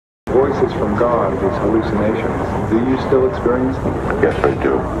voices from God, these hallucinations, do you still experience them? Yes, I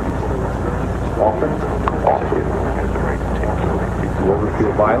do. Often? Often. Do you ever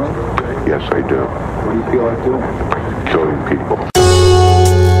feel violent? Yes, I do. What do you feel like doing? Killing people.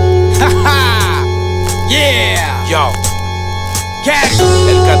 Yeah! Yo. Caddy,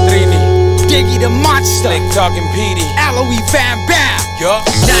 El Catrini, Diggy the Monster, Slick Talking Petey, Aloe Bam Bam. Yo.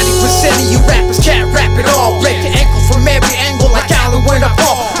 90% of you rappers can't rap at all. Break your ankles from every angle like Allen when I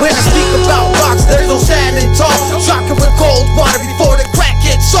fall. When I speak about rocks, there's no standing tall. Shocking with cold water before the crack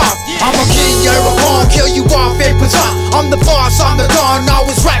gets soft. I'm a king, you're a pawn, kill you off a baton. I'm the boss, I'm the dawn,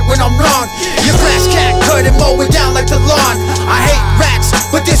 always right when I'm wrong. Your grass cat cut and mow it down like the lawn. I hate rats,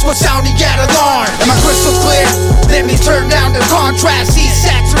 but this one sounding at alarm. Am I crystal clear? Let me turn down the contrast.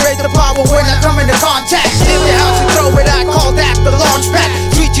 Desaturate the power when I come into contact. Leave your house and throw it, I call that the launch pad.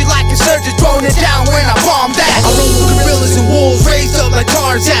 Treat you like a surgeon, throwing it down when I bomb that. I roll with gorillas and wolves, raised up like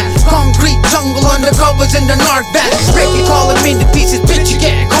Tarzan. Concrete jungle undercovers in the Narc back. Break it, call them into pieces, bitch, you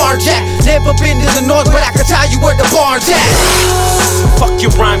getting carjacked. Never been to the north, but I can tell you where the bar's at. Fuck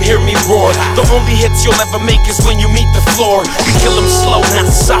your rhyme, hear me roar. The only hits you'll ever make is when you meet the floor. We kill them slow, not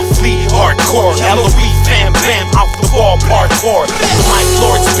softly, hardcore. Aloe Bam Bam, off the ball, parkour. My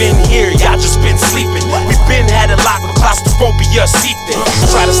lord's been here, y'all just been sleeping. We've been had a lot of claustrophobia seeped in.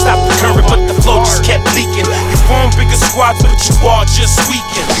 Try to stop the current, but the flow just kept leaking. You form bigger squads, but you all just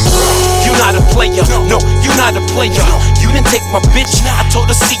weaken. You not a player, no, you not a player. You didn't take my bitch, I told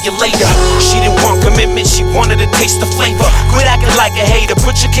her see you later. She didn't want commitment, she wanted to taste the flavor. Quit acting like a hater,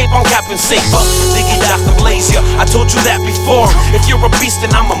 put your cape on cap and save her. Diggy Dr. Blaze, yeah, I told you that before. If you're a beast,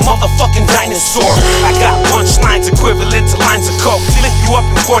 then I'm a motherfucking dinosaur. I got punchlines equivalent to lines of coke. Lift you up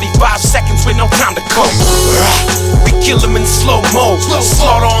in 45 seconds with no time to cope. We kill them in slow-mo.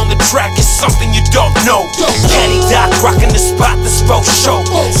 Slaughter on the track is something you don't know. Caddy Doc rocking the spot, this faux show.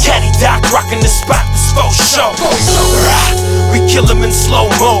 Caddy Doc rocking the spot, this faux show. We kill them in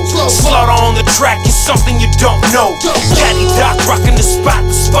slow-mo. Slaughter on the track is something you don't know. Caddy Doc rocking the spot,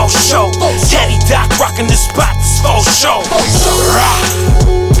 this faux show. Caddy Doc rocking the spot, this faux show.